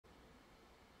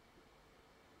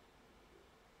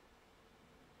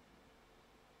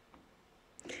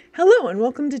Hello and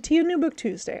welcome to Tea and New Book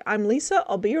Tuesday. I'm Lisa,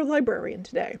 I'll be your librarian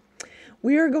today.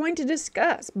 We are going to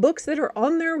discuss books that are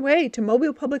on their way to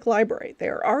Mobile Public Library. They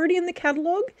are already in the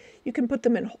catalog. You can put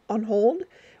them on hold.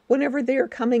 Whenever they are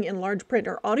coming in large print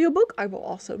or audiobook, I will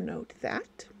also note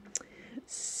that.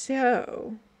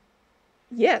 So,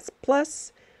 yes,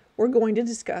 plus we're going to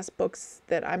discuss books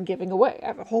that I'm giving away. I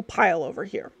have a whole pile over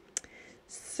here.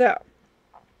 So,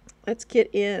 let's get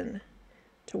in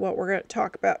to what we're going to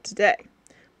talk about today.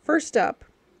 First up,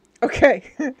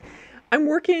 okay, I'm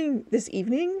working this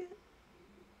evening.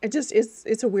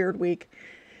 It's a weird week.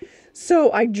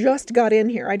 So I just got in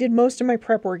here. I did most of my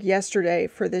prep work yesterday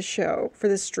for this show, for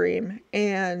this stream,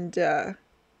 and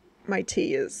my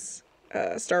tea is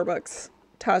Starbucks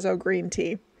Tazo green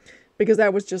tea, because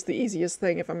that was just the easiest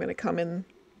thing if I'm going to come in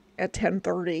at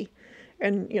 10:30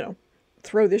 and,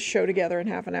 throw this show together in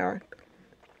half an hour.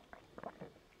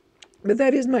 But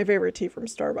that is my favorite tea from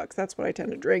Starbucks. That's what I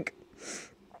tend to drink.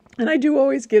 And I do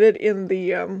always get it in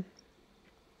the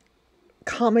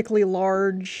comically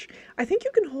large. I think you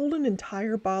can hold an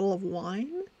entire bottle of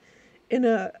wine in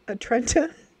a Trenta.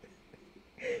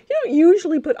 You don't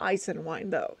usually put ice in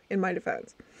wine, though, in my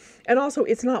defense. And also,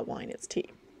 it's not wine, it's tea.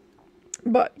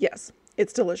 But yes,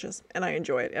 it's delicious, and I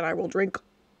enjoy it. And I will drink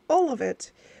all of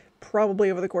it probably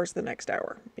over the course of the next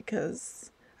hour, because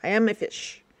I am a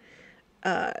fish.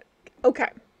 Okay,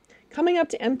 coming up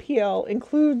to MPL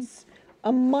includes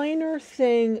a minor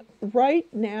thing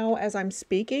right now as I'm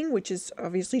speaking, which is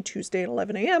obviously Tuesday at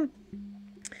 11 a.m.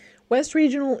 West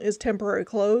Regional is temporarily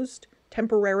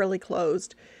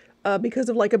closed because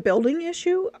of like a building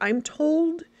issue. I'm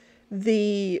told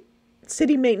the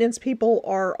city maintenance people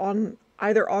are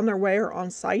either on their way or on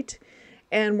site,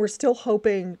 and we're still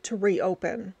hoping to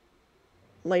reopen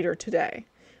later today.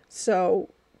 So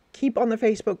keep on the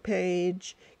Facebook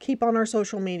page, keep on our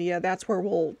social media. That's where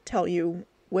we'll tell you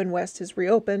when West is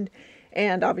reopened.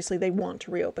 And obviously they want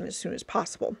to reopen as soon as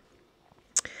possible.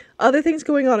 Other things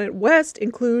going on at West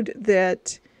include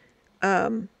that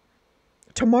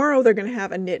tomorrow they're going to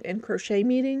have a knit and crochet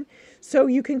meeting. So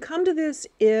you can come to this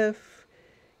if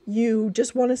you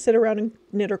just want to sit around and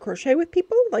knit or crochet with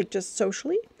people, like just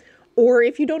socially. Or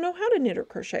if you don't know how to knit or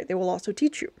crochet, they will also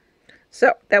teach you.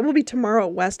 So that will be tomorrow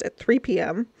at West at 3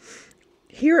 p.m.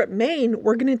 Here at Maine,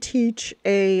 we're going to teach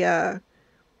a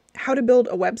how to build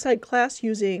a website class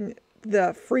using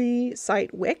the free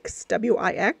site Wix,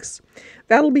 W-I-X.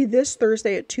 That'll be this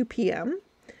Thursday at 2 p.m.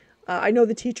 I know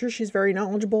the teacher, she's very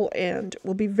knowledgeable and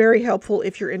will be very helpful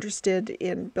if you're interested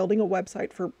in building a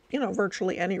website for,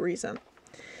 virtually any reason.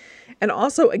 And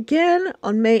also, again,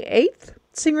 on May 8th,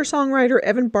 singer-songwriter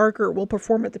Evan Barker will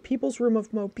perform at the People's Room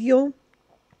of Mobile.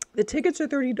 The tickets are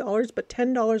 $30, but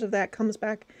 $10 of that comes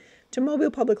back to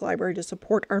Mobile Public Library to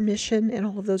support our mission and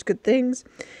all of those good things.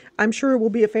 I'm sure it will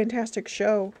be a fantastic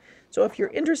show. So if you're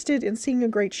interested in seeing a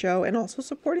great show and also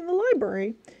supporting the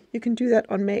library, you can do that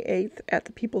on May 8th at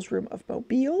the People's Room of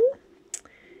Mobile.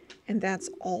 And that's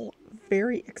all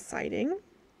very exciting.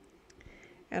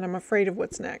 And I'm afraid of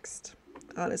what's next,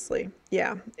 honestly.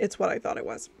 Yeah, it's what I thought it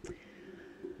was.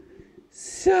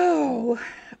 So,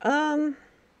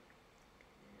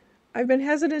 I've been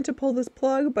hesitant to pull this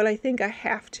plug, but I think I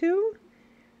have to.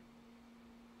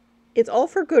 It's all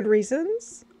for good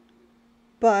reasons,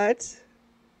 but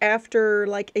after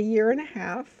like a year and a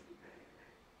half,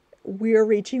 we're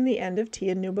reaching the end of Tea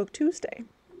and New Book Tuesday.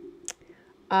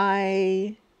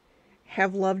 I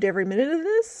have loved every minute of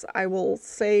this. I will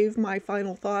save my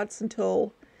final thoughts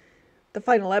until the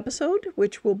final episode,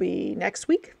 which will be next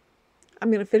week.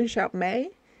 I'm going to finish out May,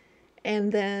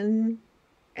 and then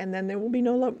there will be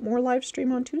no more live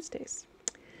stream on Tuesdays.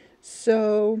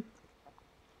 So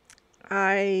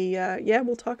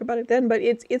we'll talk about it then, but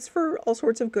it's for all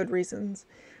sorts of good reasons.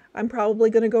 I'm probably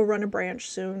going to go run a branch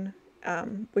soon,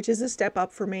 which is a step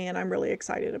up for me, and I'm really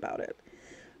excited about it.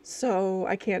 So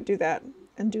I can't do that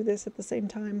and do this at the same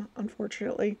time,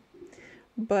 unfortunately.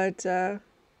 But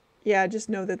just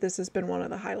know that this has been one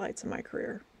of the highlights of my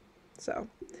career. So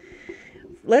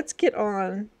let's get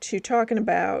on to talking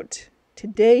about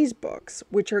today's books,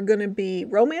 which are going to be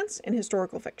romance and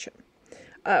historical fiction,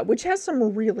 which has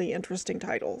some really interesting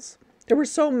titles. There were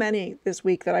so many this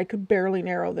week that I could barely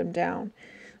narrow them down.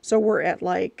 So we're at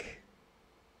I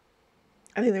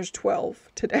think there's 12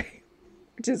 today,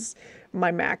 which is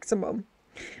my maximum.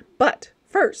 But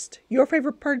first, your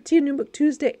favorite part of Tea and New Book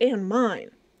Tuesday and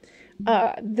mine,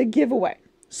 the giveaway.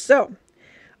 So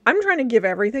I'm trying to give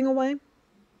everything away.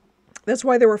 That's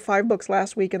why there were 5 books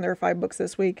last week and there are 5 books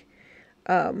this week.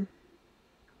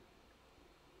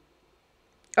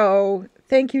 Oh,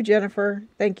 thank you, Jennifer.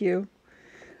 Thank you.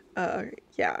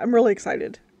 I'm really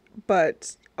excited.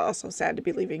 But also sad to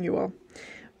be leaving you all.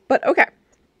 But okay,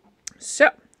 so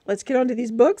let's get on to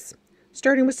these books,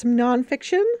 starting with some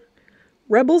nonfiction.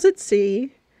 Rebels at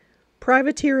Sea,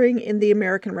 Privateering in the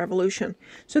American Revolution.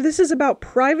 So this is about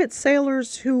private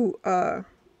sailors who,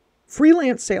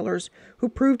 freelance sailors who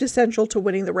proved essential to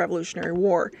winning the Revolutionary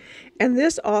War. And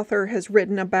this author has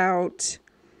written about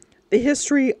the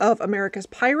history of America's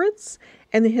pirates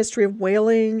and the history of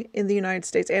whaling in the United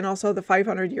States, and also the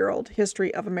 500-year-old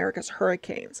history of America's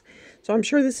hurricanes. So I'm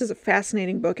sure this is a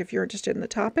fascinating book if you're interested in the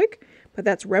topic, but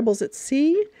that's Rebels at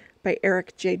Sea by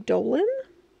Eric J. Dolin.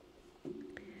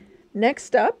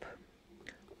 Next up,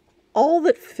 All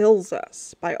That Fills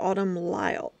Us by Autumn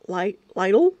Lytle,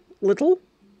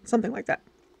 something like that.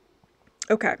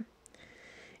 Okay.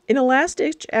 In a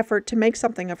last-ditch effort to make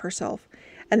something of herself,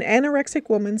 an anorexic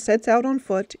woman sets out on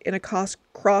foot in a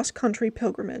cross-country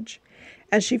pilgrimage.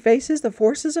 As she faces the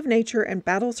forces of nature and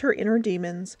battles her inner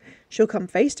demons, she'll come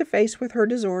face to face with her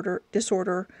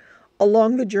disorder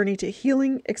along the journey to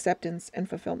healing, acceptance, and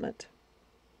fulfillment.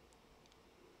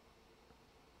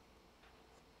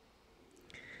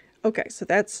 Okay, so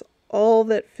that's All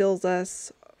That Fills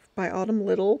Us by Autumn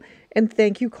Lytle. And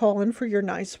thank you, Colin, for your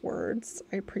nice words.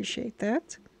 I appreciate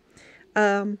that.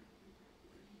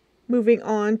 Moving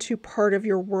on to Part of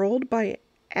Your World by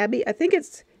Abby. I think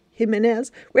it's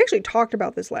Jimenez. We actually talked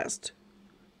about this last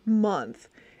month.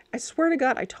 I swear to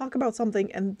God, I talk about something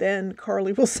and then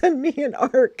Carly will send me an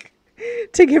ARC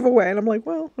to give away. And I'm like,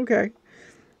 well, okay.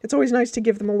 It's always nice to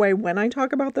give them away when I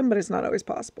talk about them, but it's not always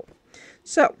possible.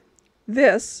 So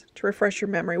this, to refresh your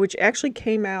memory, which actually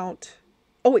came out,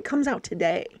 it comes out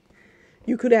today.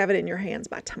 You could have it in your hands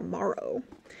by tomorrow.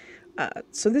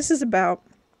 So this is about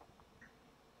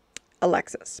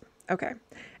Alexis. Okay.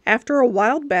 After a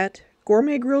wild bet,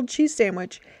 gourmet grilled cheese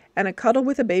sandwich, and a cuddle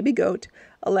with a baby goat,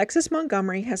 Alexis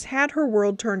Montgomery has had her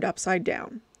world turned upside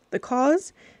down. The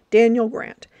cause? Daniel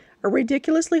Grant, a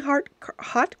ridiculously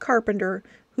hot carpenter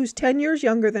who's 10 years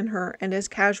younger than her and as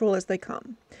casual as they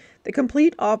come. The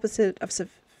complete opposite of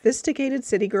sophisticated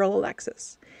city girl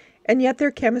Alexis. And yet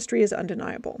their chemistry is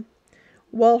undeniable.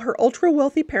 While her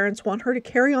ultra-wealthy parents want her to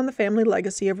carry on the family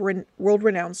legacy of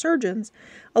world-renowned surgeons,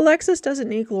 Alexis doesn't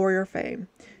need glory or fame.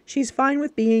 She's fine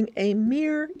with being a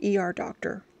mere ER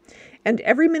doctor. And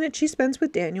every minute she spends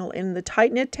with Daniel in the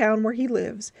tight-knit town where he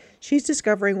lives, she's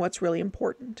discovering what's really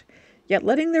important. Yet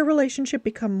letting their relationship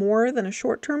become more than a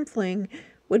short-term fling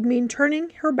would mean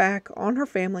turning her back on her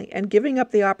family and giving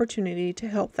up the opportunity to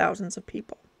help thousands of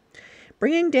people.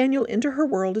 Bringing Daniel into her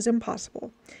world is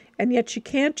impossible, and yet she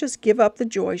can't just give up the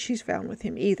joy she's found with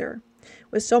him either.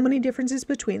 With so many differences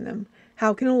between them,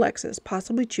 how can Alexis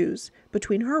possibly choose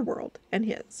between her world and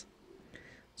his?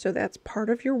 So that's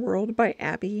Part of Your World by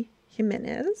Abby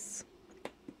Jimenez.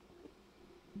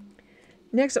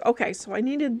 Next, okay, so I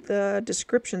needed the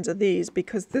descriptions of these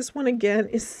because this one again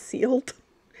is sealed,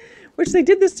 which they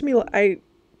did this to me.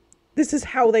 This is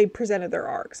how they presented their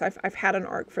arcs. I've had an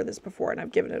arc for this before and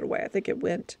I've given it away. I think it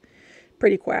went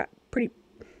pretty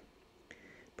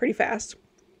fast.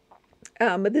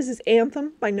 But this is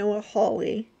Anthem by Noah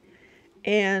Hawley.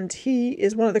 And he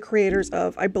is one of the creators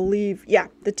of, I believe,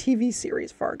 the TV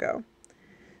series Fargo.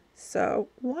 So,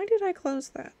 why did I close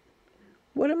that?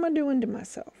 What am I doing to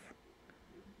myself?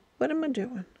 What am I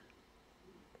doing?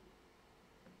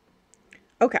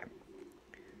 Okay.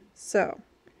 So,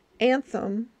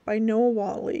 Anthem by Noah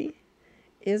Hawley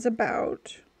is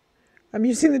about, I'm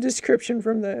using the description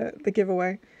from the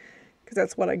giveaway because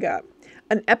that's what I got.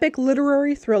 An epic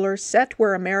literary thriller set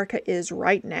where America is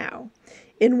right now,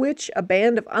 in which a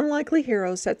band of unlikely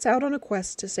heroes sets out on a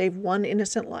quest to save one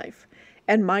innocent life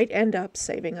and might end up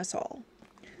saving us all.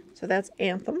 So that's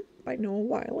Anthem by Noah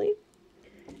Hawley.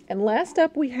 And last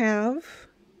up we have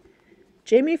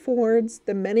Jamie Ford's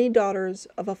The Many Daughters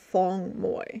of a Fong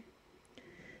Moy.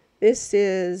 This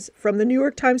is from the New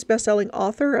York Times bestselling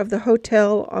author of The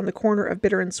Hotel on the Corner of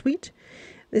Bitter and Sweet.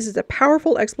 This is a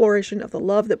powerful exploration of the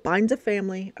love that binds a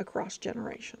family across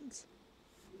generations.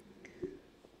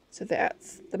 So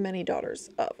that's The Many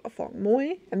Daughters of a Fong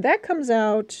Moy. And that comes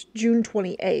out June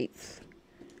 28th.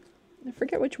 I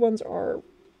forget which ones are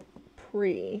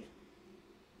pre.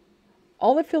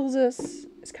 All That Fills Us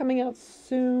is coming out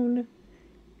soon.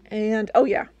 And,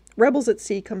 Rebels at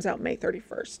Sea comes out May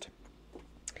 31st.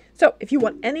 So, if you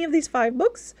want any of these 5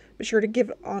 books, be sure to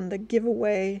give on the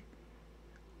giveaway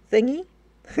thingy,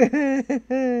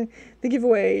 the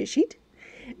giveaway sheet,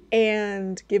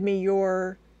 and give me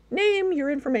your name,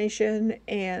 your information,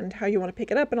 and how you want to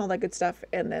pick it up and all that good stuff,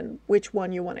 and then which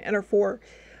one you want to enter for.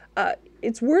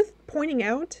 It's worth pointing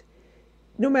out,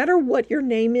 no matter what your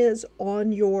name is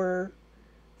on your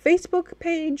Facebook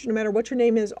page, no matter what your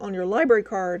name is on your library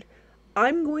card,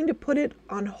 I'm going to put it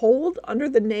on hold under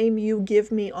the name you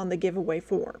give me on the giveaway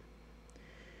form.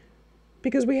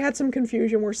 Because we had some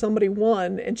confusion where somebody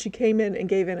won and she came in and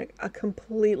gave in a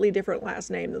completely different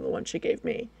last name than the one she gave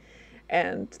me.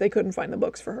 And they couldn't find the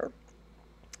books for her.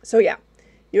 So yeah,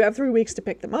 you have 3 weeks to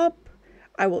pick them up.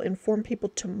 I will inform people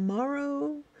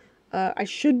tomorrow. I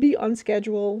should be on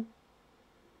schedule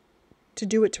to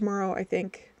do it tomorrow, I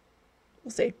think.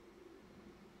 We'll see.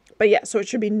 But yeah, so it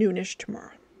should be noonish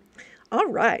tomorrow. All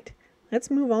right,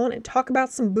 let's move on and talk about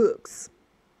some books.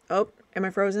 Oh, am I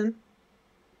frozen?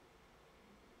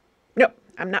 No,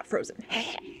 I'm not frozen.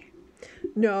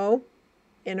 No,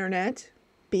 internet,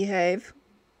 behave.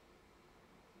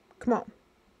 Come on.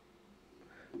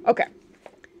 Okay.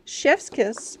 Chef's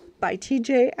Kiss by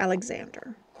T.J.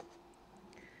 Alexander.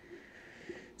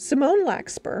 Simone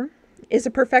Laxber is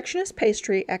a perfectionist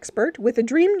pastry expert with a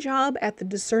dream job at The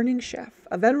Discerning Chef,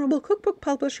 a venerable cookbook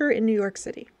publisher in New York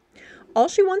City. All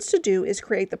she wants to do is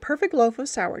create the perfect loaf of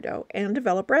sourdough and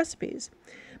develop recipes.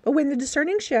 But when The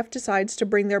Discerning Chef decides to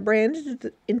bring their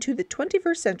brand into the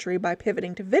 21st century by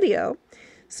pivoting to video,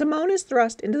 Simone is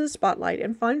thrust into the spotlight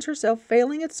and finds herself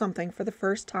failing at something for the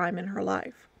first time in her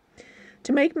life.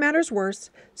 To make matters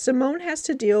worse, Simone has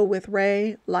to deal with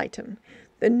Ray Lighton,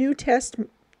 the new test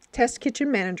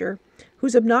kitchen manager,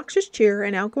 whose obnoxious cheer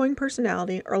and outgoing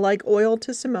personality are like oil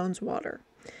to Simone's water.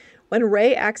 When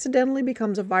Ray accidentally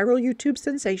becomes a viral YouTube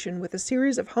sensation with a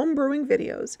series of home brewing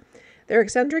videos, their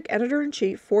eccentric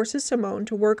editor-in-chief forces Simone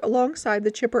to work alongside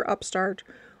the chipper upstart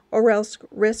or else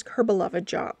risk her beloved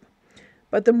job.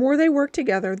 But the more they work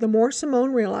together, the more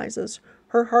Simone realizes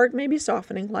her heart may be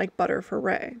softening like butter for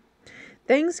Ray.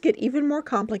 Things get even more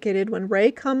complicated when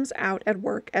Ray comes out at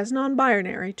work as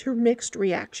non-binary to mixed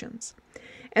reactions.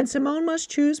 And Simone must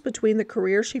choose between the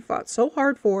career she fought so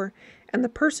hard for and the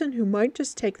person who might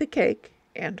just take the cake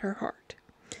and her heart.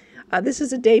 This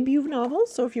is a debut novel,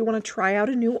 so if you want to try out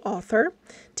a new author,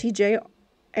 T.J.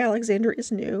 Alexander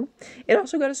is new. It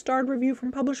also got a starred review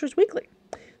from Publishers Weekly.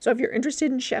 So if you're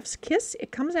interested in Chef's Kiss,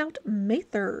 it comes out May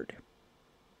 3rd.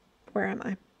 Where am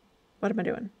I? What am I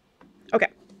doing? Okay,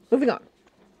 moving on.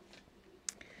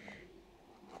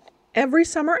 Every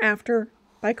Summer After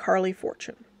by Carly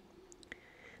Fortune.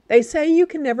 They say you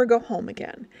can never go home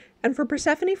again, and for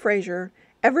Persephone Fraser,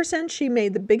 ever since she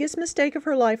made the biggest mistake of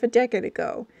her life a decade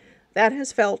ago, that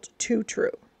has felt too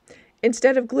true.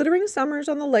 Instead of glittering summers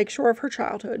on the lakeshore of her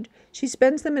childhood, she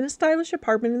spends them in a stylish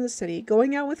apartment in the city,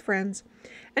 going out with friends,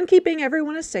 and keeping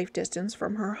everyone a safe distance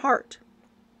from her heart.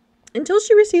 Until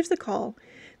she receives the call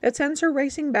that sends her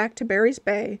racing back to Barry's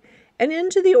Bay and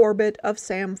into the orbit of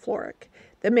Sam Florrick,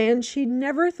 the man she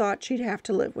never thought she'd have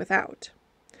to live without.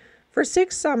 For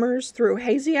 6 summers, through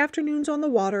hazy afternoons on the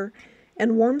water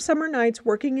and warm summer nights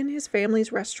working in his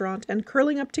family's restaurant and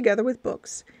curling up together with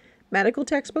books, medical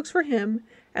textbooks for him,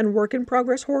 and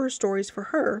work-in-progress horror stories for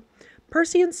her,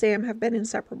 Percy and Sam have been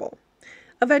inseparable.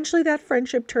 Eventually that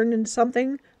friendship turned into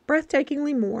something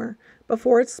breathtakingly more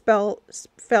before it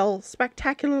fell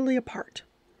spectacularly apart.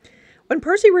 When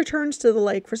Percy returns to the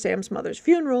lake for Sam's mother's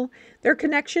funeral, their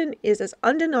connection is as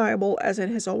undeniable as it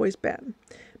has always been.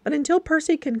 But until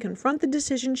Percy can confront the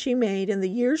decisions she made and the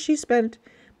years she spent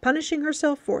punishing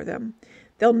herself for them,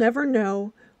 they'll never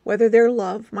know whether their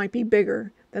love might be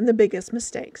bigger than the biggest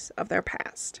mistakes of their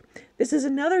past. This is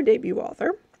another debut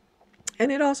author,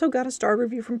 and it also got a starred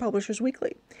review from Publishers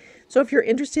Weekly. So if you're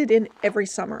interested in Every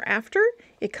Summer After,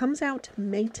 it comes out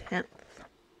May 10th.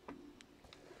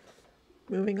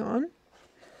 Moving on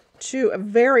to a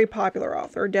very popular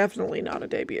author, definitely not a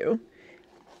debut,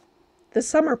 The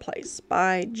Summer Place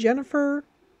by Jennifer.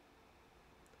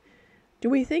 Do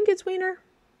we think it's Weiner?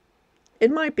 It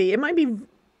might be. It might be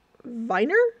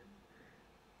Viner?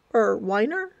 Or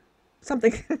Weiner?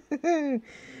 Something.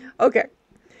 Okay.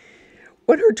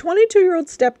 When her 22-year-old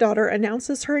stepdaughter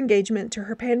announces her engagement to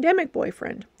her pandemic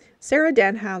boyfriend, Sarah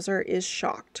Danhauser is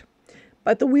shocked.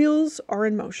 But the wheels are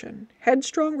in motion.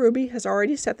 Headstrong Ruby has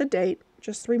already set the date,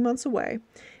 just 3 months away,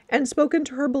 and spoken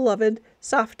to her beloved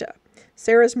Safta,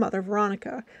 Sarah's mother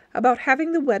Veronica, about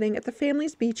having the wedding at the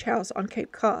family's beach house on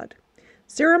Cape Cod.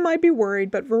 Sarah might be worried,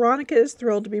 but Veronica is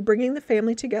thrilled to be bringing the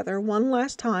family together one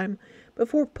last time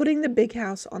before putting the big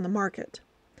house on the market.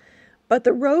 But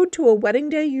the road to a wedding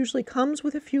day usually comes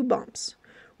with a few bumps.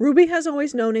 Ruby has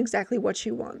always known exactly what she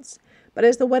wants, but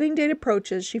as the wedding date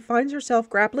approaches, she finds herself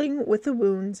grappling with the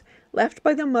wounds left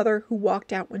by the mother who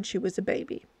walked out when she was a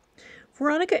baby.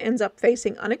 Veronica ends up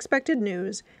facing unexpected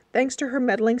news thanks to her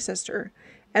meddling sister,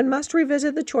 and must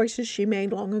revisit the choices she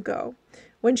made long ago,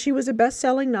 when she was a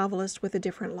best-selling novelist with a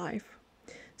different life.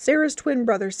 Sarah's twin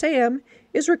brother Sam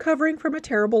is recovering from a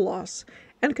terrible loss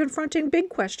and confronting big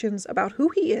questions about who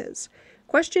he is,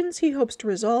 questions he hopes to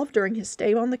resolve during his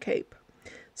stay on the Cape.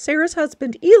 Sarah's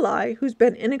husband Eli, who's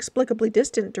been inexplicably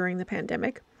distant during the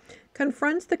pandemic,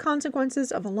 confronts the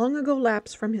consequences of a long ago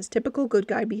lapse from his typical good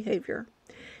guy behavior.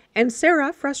 And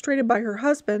Sarah, frustrated by her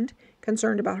husband,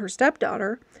 concerned about her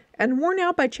stepdaughter, and worn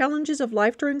out by challenges of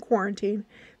life during quarantine,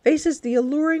 faces the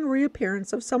alluring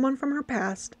reappearance of someone from her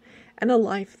past and a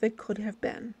life that could have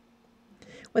been.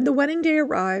 When the wedding day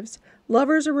arrives,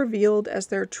 lovers are revealed as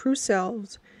their true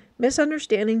selves,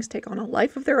 misunderstandings take on a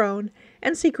life of their own,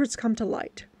 and secrets come to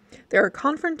light. There are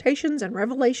confrontations and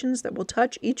revelations that will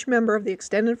touch each member of the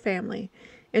extended family,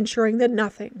 ensuring that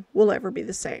nothing will ever be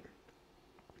the same.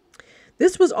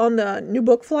 This was on the new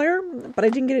book flyer, but I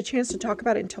didn't get a chance to talk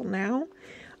about it until now.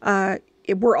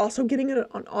 We're also getting it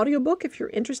on audiobook if you're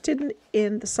interested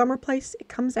in The Summer Place. It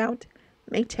comes out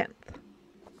May 10th.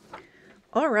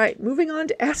 All right, moving on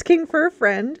to Asking for a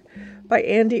Friend by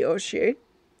Andy O'Shea.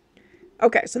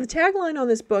 Okay, so the tagline on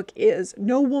this book is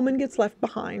 "No woman gets left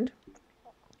behind."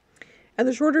 And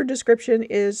the shorter description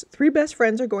is 3 best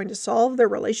friends are going to solve their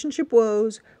relationship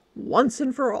woes once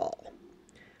and for all.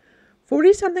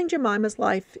 40-something Jemima's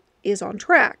life is on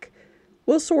track.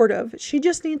 Well, sort of. She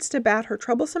just needs to bat her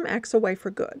troublesome ex away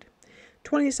for good.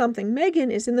 20-something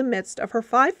Megan is in the midst of her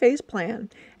 5-phase plan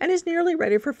and is nearly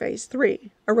ready for phase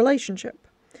 3, a relationship.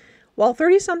 While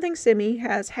 30-something Simi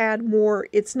has had more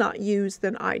it's not yous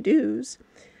than I do's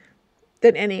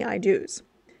than any I do's.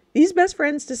 These best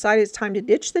friends decide it's time to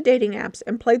ditch the dating apps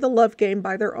and play the love game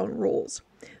by their own rules.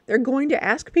 They're going to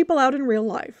ask people out in real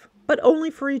life, but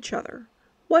only for each other.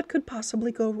 What could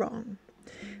possibly go wrong?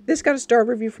 This got a star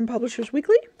review from Publishers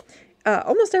Weekly.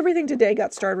 Almost everything today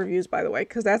got starred reviews, by the way,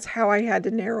 because that's how I had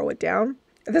to narrow it down.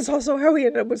 That's also how we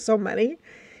ended up with so many,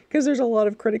 because there's a lot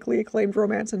of critically acclaimed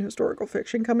romance and historical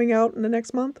fiction coming out in the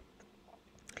next month.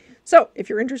 So, if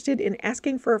you're interested in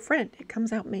Asking for a Friend, it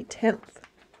comes out May 10th.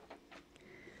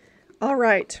 All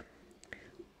right.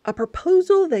 A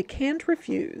Proposal They Can't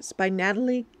Refuse by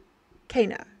Natalie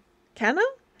Kana. Kana?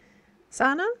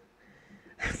 Sana?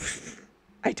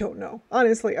 I don't know.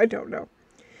 Honestly, I don't know.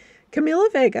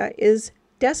 Camila Vega is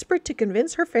desperate to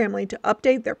convince her family to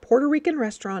update their Puerto Rican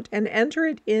restaurant and enter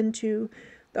it into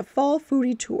the Fall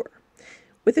Foodie Tour.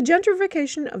 With the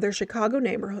gentrification of their Chicago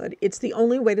neighborhood, it's the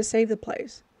only way to save the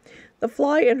place. The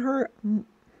fly in her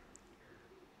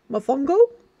mofongo?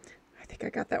 I think I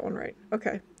got that one right.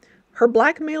 Okay. Her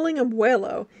blackmailing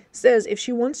abuelo says if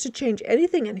she wants to change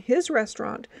anything in his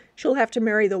restaurant, she'll have to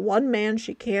marry the one man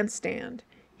she can't stand,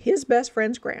 his best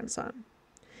friend's grandson.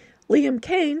 Liam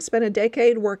Kane spent a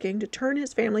decade working to turn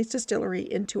his family's distillery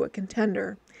into a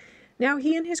contender. Now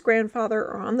he and his grandfather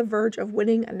are on the verge of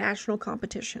winning a national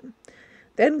competition.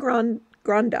 Then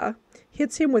Granda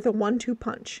hits him with a 1-2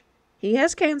 punch. He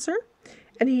has cancer,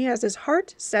 and he has his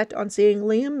heart set on seeing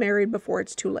Liam married before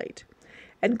it's too late.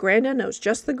 And Granda knows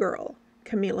just the girl,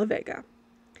 Camila Vega.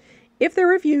 If they're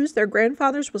refused, their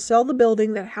grandfathers will sell the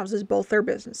building that houses both their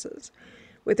businesses.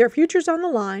 With their futures on the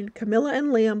line, Camila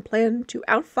and Liam plan to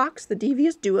outfox the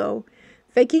devious duo,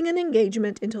 faking an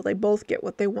engagement until they both get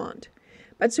what they want.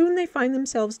 But soon they find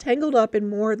themselves tangled up in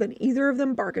more than either of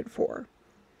them bargained for.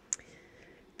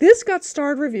 This got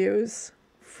starred reviews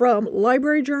from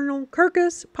Library Journal,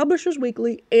 Kirkus, Publishers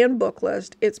Weekly, and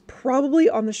Booklist. It's probably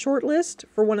on the short list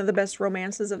for one of the best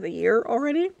romances of the year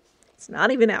already. It's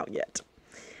not even out yet.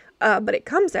 But it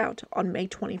comes out on May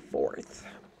 24th.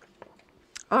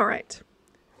 All right.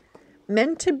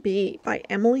 Meant to Be by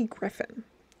Emily Griffin.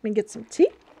 Let me get some tea.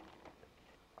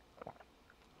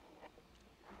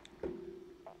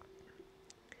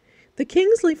 The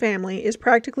Kingsley family is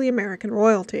practically American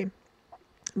royalty,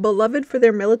 beloved for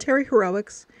their military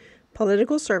heroics,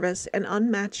 political service, and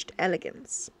unmatched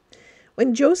elegance.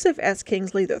 When Joseph S.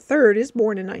 Kingsley III is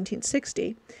born in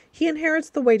 1960, he inherits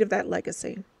the weight of that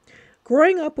legacy.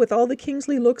 Growing up with all the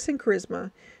Kingsley looks and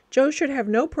charisma, Joe should have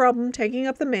no problem taking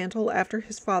up the mantle after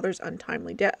his father's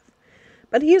untimely death.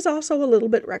 But he is also a little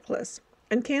bit reckless,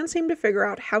 and can seem to figure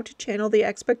out how to channel the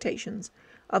expectations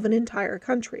of an entire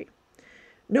country.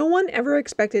 No one ever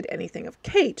expected anything of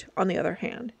Kate, on the other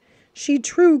hand. She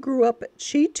too grew up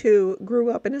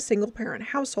in a single-parent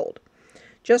household.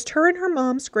 Just her and her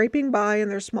mom scraping by in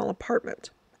their small apartment.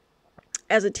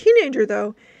 As a teenager,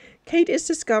 though, Kate is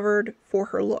discovered for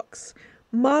her looks.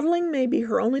 Modeling may be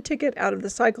her only ticket out of the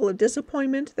cycle of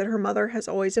disappointment that her mother has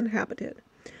always inhabited.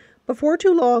 Before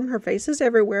too long, her face is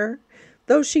everywhere,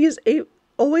 though she is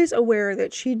always aware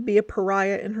that she'd be a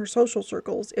pariah in her social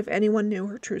circles if anyone knew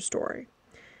her true story.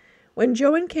 When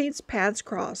Joe and Kate's paths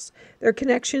cross, their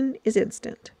connection is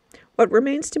instant. What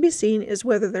remains to be seen is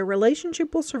whether their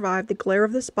relationship will survive the glare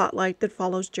of the spotlight that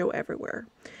follows Joe everywhere.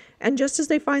 And just as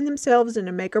they find themselves in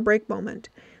a make-or-break moment,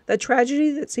 the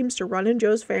tragedy that seems to run in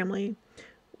Joe's family,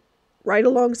 right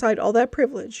alongside all that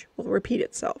privilege, will repeat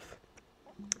itself.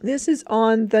 This is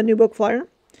on the new book flyer,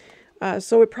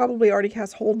 so it probably already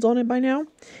has holds on it by now.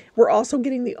 We're also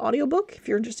getting the audiobook if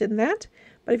you're interested in that.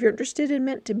 But if you're interested in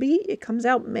Meant to Be, it comes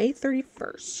out May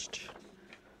 31st.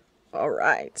 All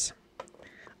right.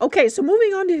 Okay, so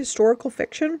moving on to historical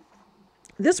fiction.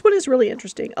 This one is really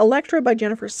interesting. Electra by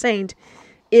Jennifer Saint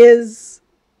is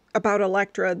about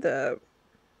Electra, the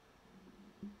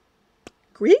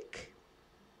Greek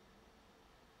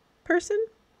person.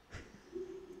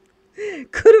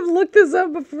 Could have looked this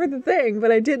up before the thing,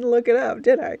 but I didn't look it up,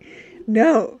 did I?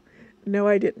 No,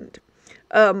 I didn't.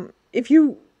 If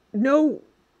you know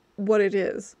what it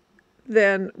is,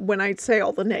 then when I say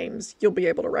all the names, you'll be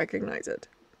able to recognize it.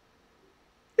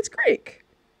 It's Greek,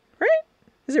 right?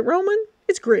 Is it Roman?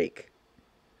 It's Greek.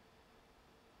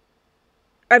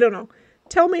 I don't know.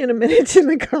 Tell me in a minute in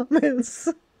the comments.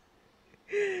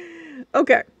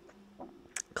 Okay.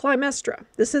 Clymestra,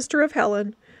 the sister of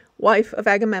Helen, wife of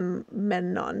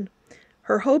Agamemnon.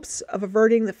 Her hopes of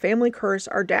averting the family curse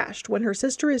are dashed when her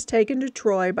sister is taken to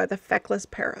Troy by the feckless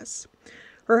Paris.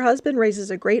 Her husband raises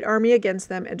a great army against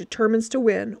them and determines to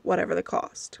win, whatever the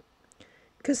cost.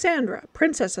 Cassandra,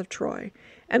 princess of Troy,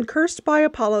 and cursed by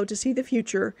Apollo to see the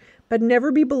future, but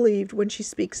never be believed when she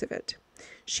speaks of it.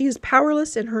 She is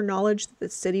powerless in her knowledge that the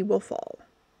city will fall.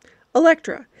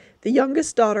 Electra, the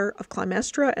youngest daughter of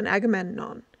Clymestra and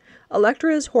Agamemnon.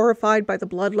 Electra is horrified by the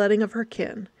bloodletting of her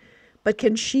kin, but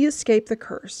can she escape the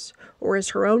curse, or is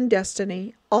her own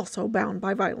destiny also bound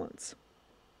by violence?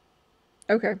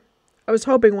 Okay. I was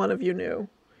hoping one of you knew.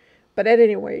 But at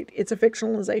any rate, it's a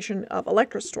fictionalization of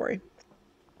Electra's story,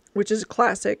 which is a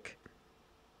classic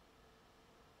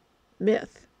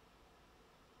myth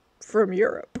from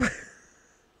Europe.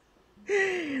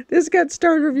 This got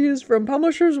starred reviews from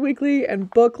Publishers Weekly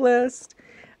and Booklist.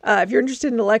 If you're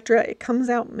interested in Electra, it comes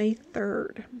out May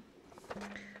 3rd.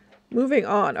 Moving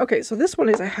on. Okay, so this one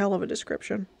is a hell of a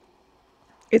description.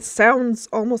 It sounds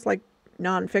almost like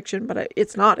nonfiction, but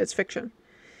it's not. It's fiction.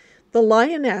 The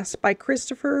Lioness by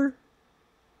Christopher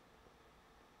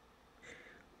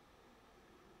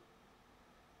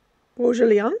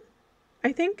Bourgelian,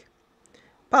 I think.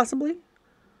 Possibly.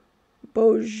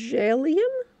 Bourgelian?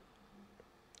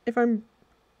 If I'm...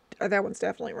 that one's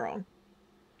definitely wrong.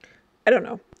 I don't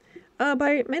know.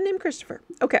 By a man named Christopher.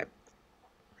 Okay.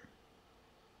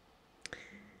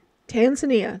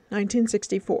 Tanzania,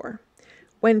 1964.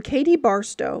 When Katie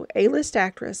Barstow, A-list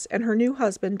actress, and her new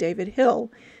husband, David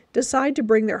Hill, decide to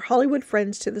bring their Hollywood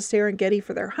friends to the Serengeti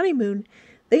for their honeymoon,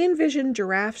 they envision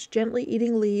giraffes gently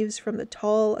eating leaves from the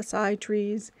tall acai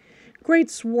trees, great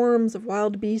swarms of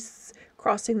wild beasts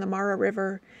crossing the Mara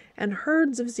River, and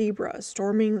herds of zebras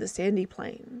storming the sandy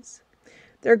plains.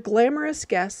 Their glamorous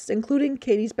guests, including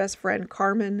Katie's best friend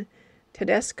Carmen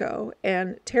Tedesco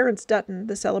and Terrence Dutton,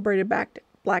 the celebrated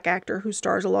black actor who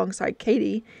stars alongside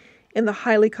Katie in the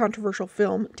highly controversial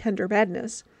film Tender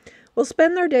Madness, will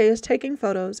spend their days taking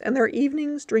photos and their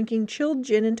evenings drinking chilled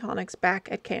gin and tonics back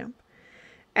at camp,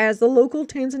 as the local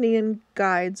Tanzanian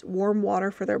guides warm water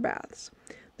for their baths.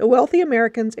 The wealthy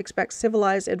Americans expect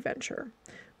civilized adventure.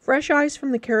 Fresh ice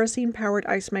from the kerosene-powered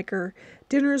ice maker,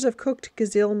 dinners of cooked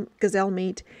gazelle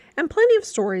meat, and plenty of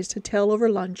stories to tell over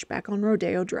lunch back on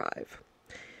Rodeo Drive.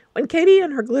 What Katie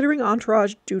and her glittering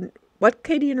entourage do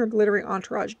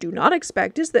not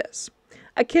expect is this: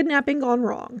 a kidnapping gone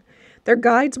wrong, their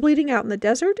guides bleeding out in the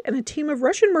desert, and a team of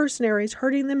Russian mercenaries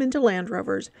herding them into Land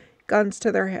Rovers, guns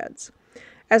to their heads.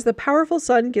 As the powerful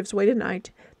sun gives way to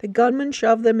night, the gunmen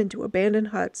shove them into abandoned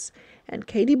huts, and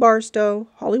Katie Barstow,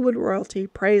 Hollywood royalty,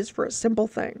 prays for a simple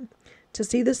thing: to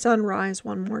see the sun rise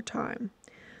one more time.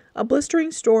 A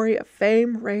blistering story of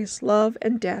fame, race, love,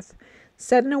 and death,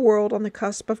 set in a world on the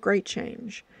cusp of great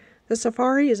change. The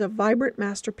safari is a vibrant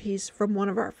masterpiece from one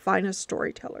of our finest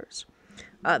storytellers.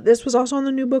 This was also on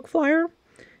the new book flyer,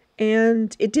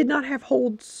 and it did not have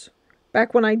holds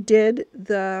back when I did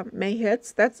the May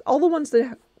hits. That's all the ones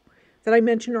that I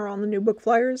mentioned are on the new book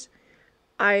flyers.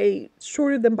 I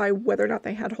sorted them by whether or not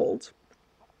they had holds.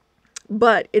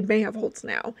 But it may have holds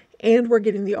now, and we're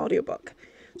getting the audiobook.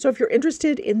 So if you're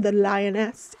interested in The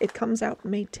Lioness, it comes out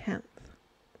May 10th.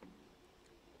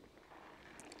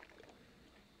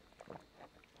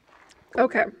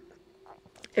 Okay.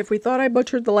 If we thought I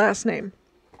butchered the last name,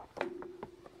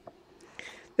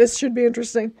 this should be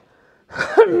interesting.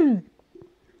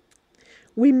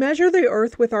 We measure the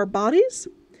earth with our bodies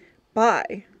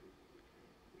by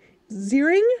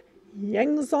Zering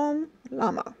Yangzon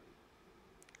Lama.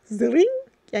 Ziling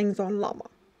Yangzon Lama.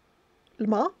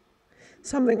 Lama?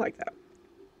 Something like that.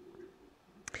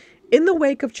 In the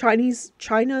wake of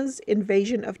China's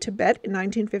invasion of Tibet in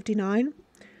 1959,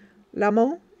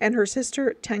 Lama and her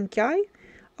sister Tankyai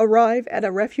arrive at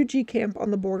a refugee camp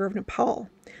on the border of Nepal.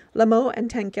 Lama and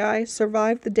Tankyai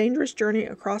survived the dangerous journey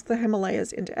across the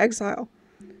Himalayas into exile,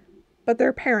 but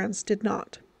their parents did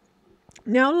not.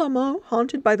 Now Lama,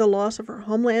 haunted by the loss of her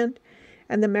homeland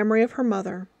and the memory of her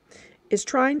mother, is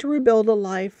trying to rebuild a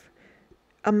life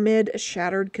amid a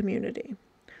shattered community.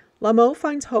 Lama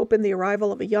finds hope in the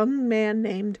arrival of a young man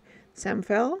named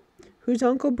Samphel, whose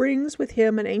uncle brings with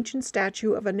him an ancient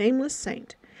statue of a nameless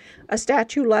saint, a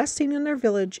statue last seen in their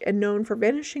village and known for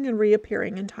vanishing and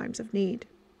reappearing in times of need.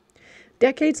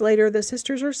 Decades later, the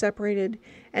sisters are separated,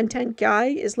 and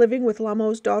Tankyai is living with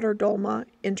Lama's daughter Dolma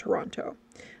in Toronto.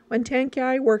 When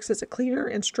Tankyai works as a cleaner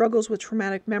and struggles with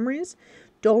traumatic memories,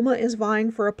 Dolma is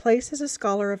vying for a place as a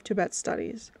scholar of Tibet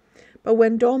studies. But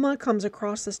when Dolma comes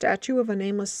across the statue of a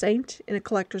nameless saint in a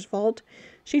collector's vault,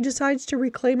 she decides to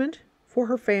reclaim it for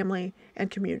her family and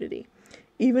community,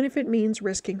 even if it means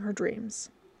risking her dreams.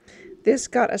 This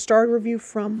got a starred review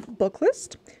from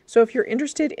Booklist, so if you're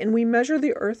interested in We Measure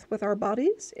the Earth with Our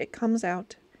Bodies, it comes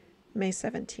out May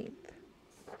 17th.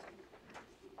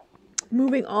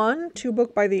 Moving on to a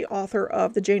book by the author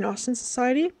of the Jane Austen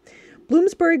Society,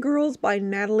 Bloomsbury Girls by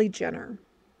Natalie Jenner.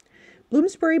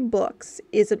 Bloomsbury Books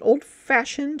is an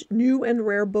old-fashioned, new and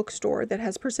rare bookstore that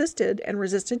has persisted and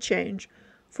resisted change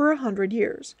for 100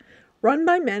 years, run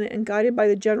by men and guided by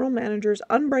the general manager's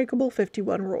unbreakable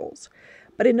 51 rules.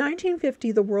 But in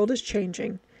 1950, the world is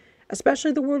changing,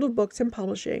 especially the world of books and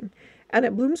publishing, and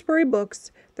at Bloomsbury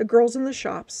Books, the girls in the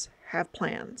shop have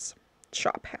plans.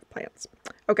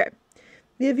 Okay.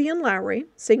 Vivian Lowry,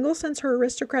 single since her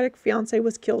aristocratic fiancé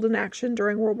was killed in action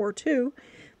during World War II,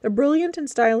 the brilliant and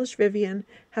stylish Vivian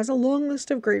has a long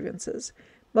list of grievances,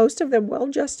 most of them well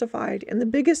justified, and the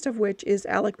biggest of which is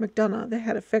Alec McDonough, the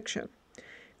head of fiction.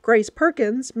 Grace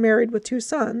Perkins, married with 2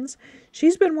 sons,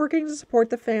 she's been working to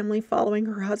support the family following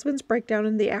her husband's breakdown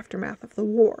in the aftermath of the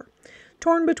war,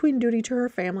 torn between duty to her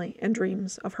family and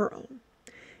dreams of her own.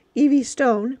 Evie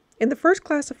Stone, in the first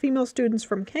class of female students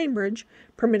from Cambridge,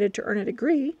 permitted to earn a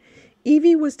degree,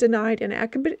 Evie was denied an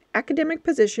academic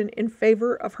position in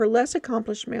favor of her less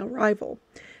accomplished male rival.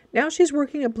 Now she's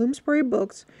working at Bloomsbury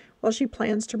Books while she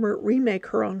plans to remake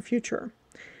her own future.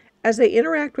 As they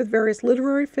interact with various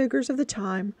literary figures of the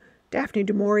time, Daphne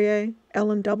du Maurier,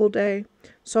 Ellen Doubleday,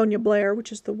 Sonia Blair,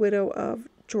 which is the widow of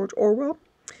George Orwell,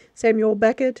 Samuel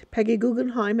Beckett, Peggy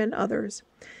Guggenheim, and others,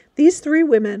 these 3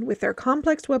 women, with their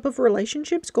complex web of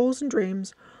relationships, goals, and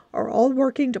dreams, are all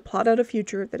working to plot out a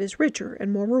future that is richer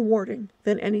and more rewarding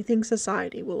than anything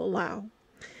society will allow.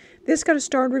 This got a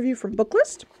starred review from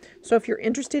Booklist, so if you're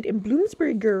interested in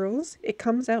Bloomsbury Girls, it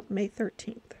comes out May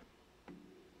 13th.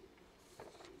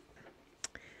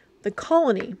 The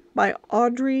Colony by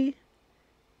Audrey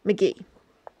McGee.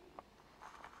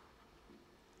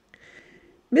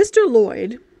 Mr.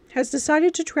 Lloyd has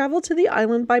decided to travel to the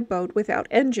island by boat without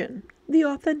engine, the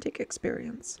authentic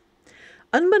experience.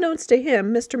 Unbeknownst to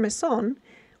him, Mr. Masson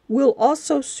will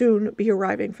also soon be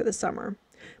arriving for the summer.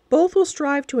 Both will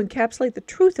strive to encapsulate the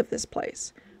truth of this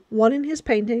place, one in his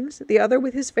paintings, the other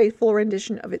with his faithful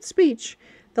rendition of its speech,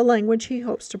 the language he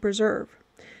hopes to preserve.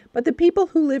 But the people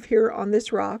who live here on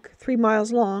this rock, 3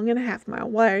 miles long and a half-mile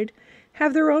wide,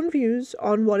 have their own views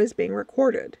on what is being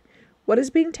recorded, what is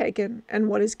being taken, and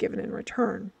what is given in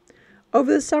return.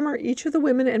 Over the summer, each of the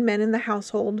women and men in the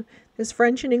household, this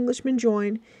French and Englishman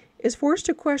join, is forced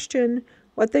to question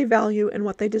what they value and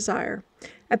what they desire.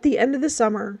 At the end of the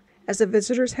summer, as the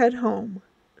visitors head home,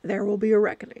 there will be a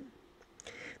reckoning.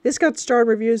 This got starred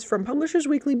reviews from Publishers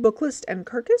Weekly, Booklist, and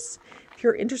Kirkus. If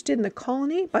you're interested in The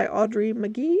Colony by Audrey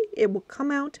McGee, it will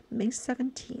come out May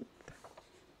 17th.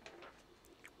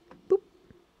 Boop.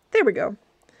 There we go.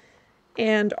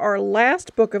 And our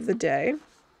last book of the day,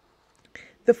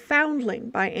 The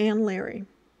Foundling by Anne Leary.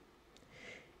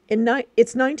 It's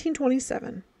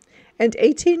 1927. And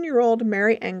 18-year-old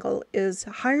Mary Engel is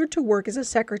hired to work as a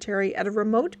secretary at a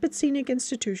remote but scenic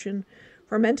institution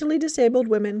for mentally disabled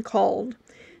women called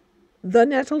the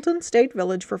Nettleton State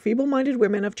Village for Feeble-Minded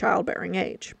Women of Childbearing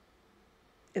Age.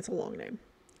 It's a long name.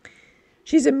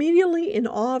 She's immediately in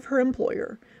awe of her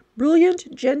employer,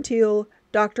 brilliant, genteel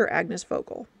Dr. Agnes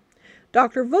Vogel.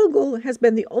 Dr. Vogel has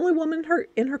been the only woman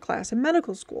in her class in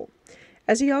medical school.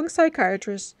 As a young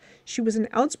psychiatrist, she was an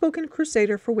outspoken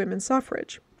crusader for women's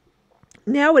suffrage.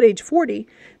 Now at age 40,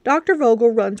 Dr. Vogel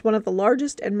runs one of the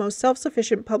largest and most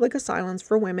self-sufficient public asylums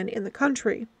for women in the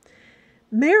country.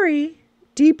 Mary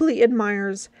deeply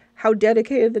admires how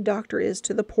dedicated the doctor is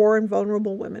to the poor and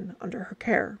vulnerable women under her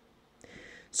care.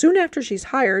 Soon after she's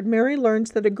hired, Mary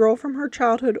learns that a girl from her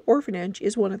childhood orphanage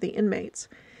is one of the inmates.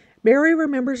 Mary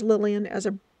remembers Lillian as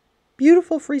a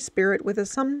beautiful free spirit with a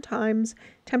sometimes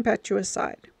tempestuous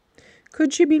side.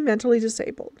 Could she be mentally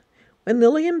disabled? When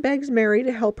Lillian begs Mary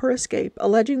to help her escape,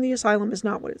 alleging the asylum is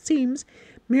not what it seems,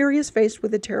 Mary is faced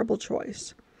with a terrible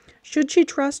choice. Should she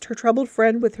trust her troubled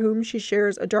friend with whom she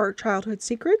shares a dark childhood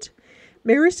secret?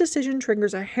 Mary's decision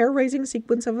triggers a hair-raising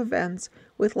sequence of events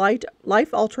with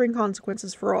life-altering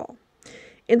consequences for all.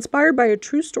 Inspired by a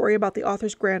true story about the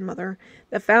author's grandmother,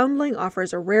 The Foundling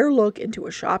offers a rare look into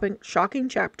a shocking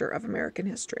chapter of American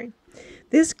history.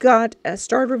 This got a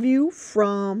starred review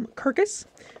from Kirkus,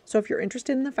 so if you're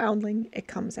interested in The Foundling, it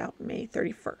comes out May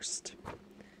 31st.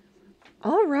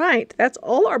 All right, that's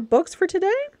all our books for today.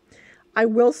 I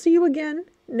will see you again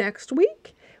next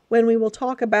week when we will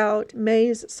talk about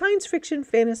May's science fiction,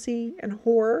 fantasy, and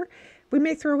horror. We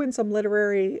may throw in some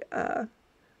literary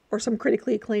or some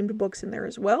critically acclaimed books in there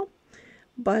as well.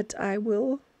 But I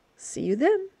will see you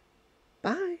then.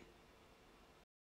 Bye.